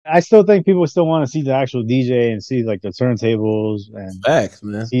I still think people still want to see the actual DJ and see like the turntables and Facts,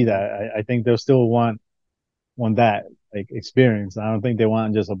 man. see that. I think they'll still want that like experience. I don't think they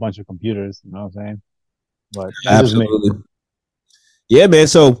want just a bunch of computers. You know what I'm saying? But that's just me. Absolutely. Yeah, man.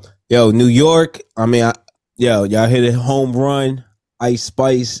 So, yo, New York. I mean, y'all hit a home run. Ice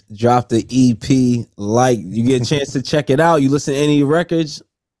Spice dropped the EP. Like, you get a chance to check it out. You listen to any records?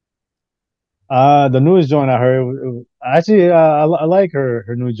 The newest joint I heard, actually, I like her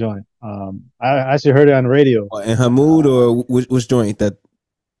new joint. I actually heard it on the radio. In her mood, or which joint that?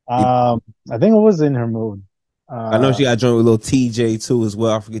 I think it was in her mood. I know Uh, she got a joint with little TJ too as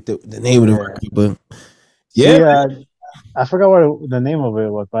well. I forget the name of the yeah, record, but yeah, she, I forgot the name of it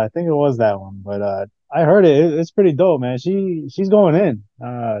was, but I think it was that one. But I heard it. It's pretty dope, man. She's going in.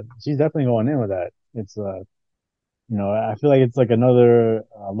 She's definitely going in with that. It's I feel like it's like another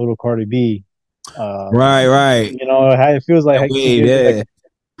little Cardi B. right. It feels That like she wave, gives me like yeah,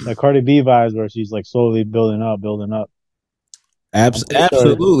 the Cardi B vibes where she's like slowly building up, building up. I'm pretty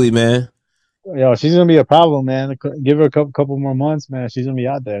sure, absolutely, man. she's gonna be a problem, man. Give her a couple more months, man. She's gonna be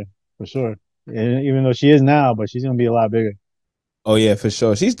out there for sure. Even though she is now, but she's gonna be a lot bigger. Oh yeah, for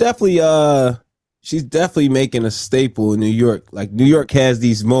sure. She's definitely making a staple in New York. Like New York has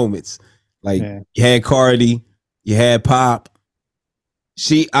these moments. Like Yeah, you had Cardi, you had Pop.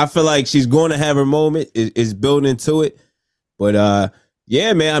 I feel like she's going to have her moment. Is building to it. But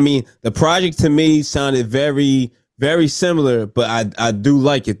yeah, man. I mean, the project to me sounded very, very similar, but I do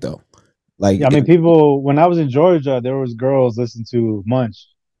like it though. Like yeah. I mean, people. When I was in Georgia, there was girls listening to Munch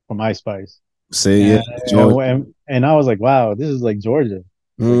from Ice Spice, say yeah, and George. and I was like, wow, this is like Georgia.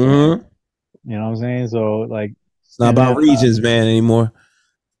 It's like, Mm-hmm. you know what I'm saying? So like, It's not and about then regions, man, anymore.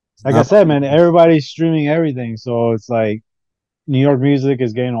 It's like I not said, man, everybody's streaming everything, so it's like New York music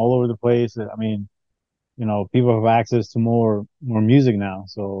is getting all over the place. I mean, people have access to more music now,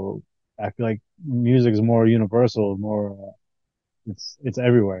 so I feel like music is more universal, more it's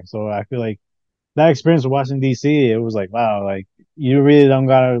everywhere. So I feel like that experience of watching DC, it was like wow, like you really don't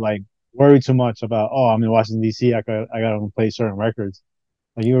gotta like worry too much about I'm in Washington DC, I gotta play certain records.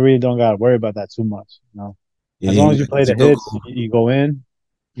 Like you really don't gotta worry about that too much. yeah, As you long know, as you play it's a the go. hits, you go in,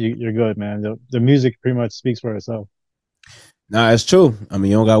 you're good, man. The music pretty much speaks for itself. Nah, it's true. I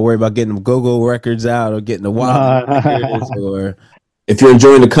mean, you don't got to worry about getting the go-go records out or getting the wild records Nah. or if you're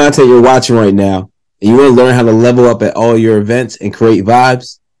enjoying the content you're watching right now and you want to learn how to level up at all your events and create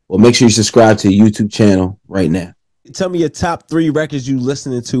vibes, well, make sure you subscribe to the YouTube channel right now. Tell me your top 3 records you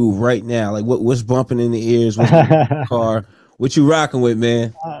listening to right now. Like what's bumping in the ears, what's in the car, what you rocking with,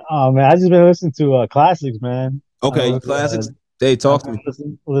 man? Oh man, I just been listening to classics, man. Okay, classics. They I've talk to been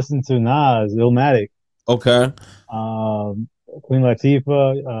me. listen to Nas, Illmatic, Okay. um, Queen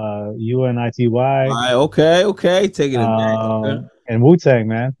Latifah, UNITY, All right, okay. Taking it back. Okay. and Wu Tang,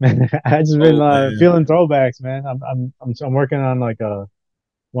 man. I just been Oh man. feeling throwbacks, man. I'm working on like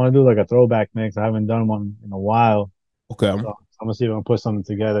want to do like a throwback mix. I haven't done one in a while, Okay. so I'm gonna see if I can put something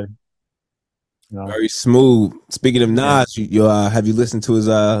together. You know, Very smooth. Speaking of yeah. Nas, have you listened to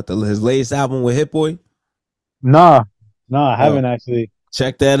his latest album with Hit Boy? Nah, no, I Yo, haven't actually.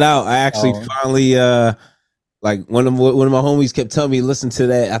 check that out. I actually Oh, finally like one of my homies kept telling me to listen to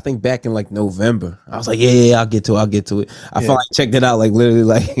that. I think back in like November. I was like, yeah, I'll get to it. I yeah. finally checked it out like literally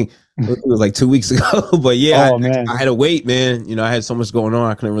like it was like 2 weeks ago. But yeah, Oh I man, had to wait, man. I had so much going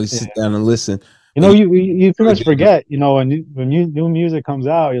on. I couldn't really sit yeah. down and listen. You But know, yeah, you pretty really much good though. forget, new music comes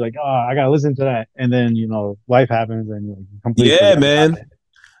out, you're like, oh, I gotta listen to that, and then life happens, and you completely Yeah, forget about man. it.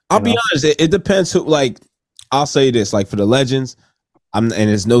 I'll You be know, honest. It depends who. Like, I'll say this. Like for the legends, and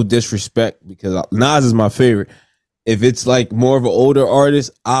it's no disrespect because Nas is my favorite. If it's like more of an older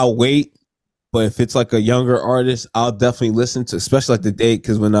artist, I'll wait. But if it's like a younger artist, I'll definitely listen to, especially like the day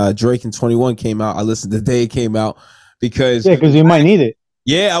because when Drake and 21 came out, I listened the day it came out because yeah, because you might need it.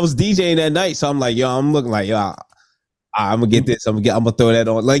 yeah, I was DJing that night, so I'm like, yo, I'm looking like, yo, I'm gonna get this. I'm gonna throw that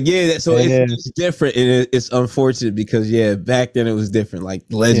on. Like, yeah, so it's, Yeah, it's different, and it's unfortunate because yeah, back then it was different. Like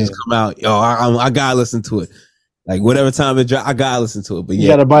legends yeah. come out, yo, I gotta listen to it. Like whatever time it drop, I gotta listen to it. But You yeah,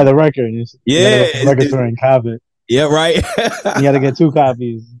 gotta buy the record. You gotta yeah, go to the record store and cop it. yeah, right, You gotta get two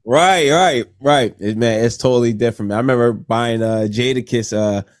copies. right. Man, it's totally different. Man. I remember buying Jadakiss,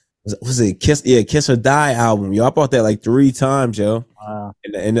 was it Kiss? Yeah, Kiss or Die album. Yo, I bought that like 3 times, yo. Wow.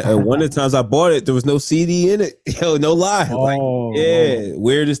 And one of the times I bought it, there was no CD in it. Yo, no lie. Like, Oh, yeah,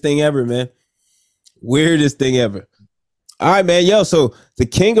 weirdest thing ever, man. Weirdest thing ever. All right, man. Yo, so the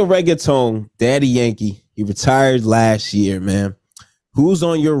king of reggaeton, Daddy Yankee, he retired last year, man. Who's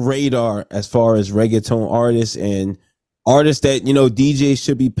on your radar as far as reggaeton artists and artists that DJs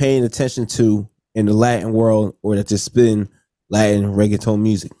should be paying attention to in the Latin world or that just spin Latin reggaeton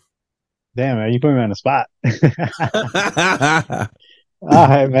music? Damn, man, you put me on the spot. All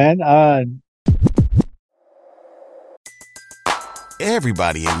right, man.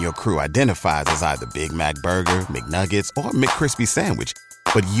 Everybody in your crew identifies as either Big Mac Burger, McNuggets, or McCrispy Sandwich.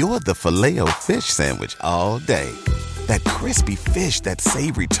 But you're the Filet-O-Fish Sandwich all day. That crispy fish, that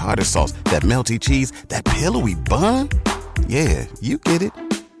savory tartar sauce, that melty cheese, that pillowy bun. Yeah, you get it.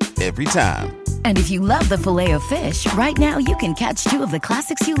 Every time. And if you love the Filet-O-Fish, right now you can catch two of the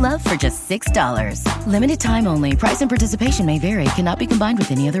classics you love for just $6. Limited time only. Price and participation may vary. Cannot be combined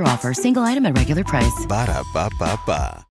with any other offer. Single item at regular price. Ba-da-ba-ba-ba.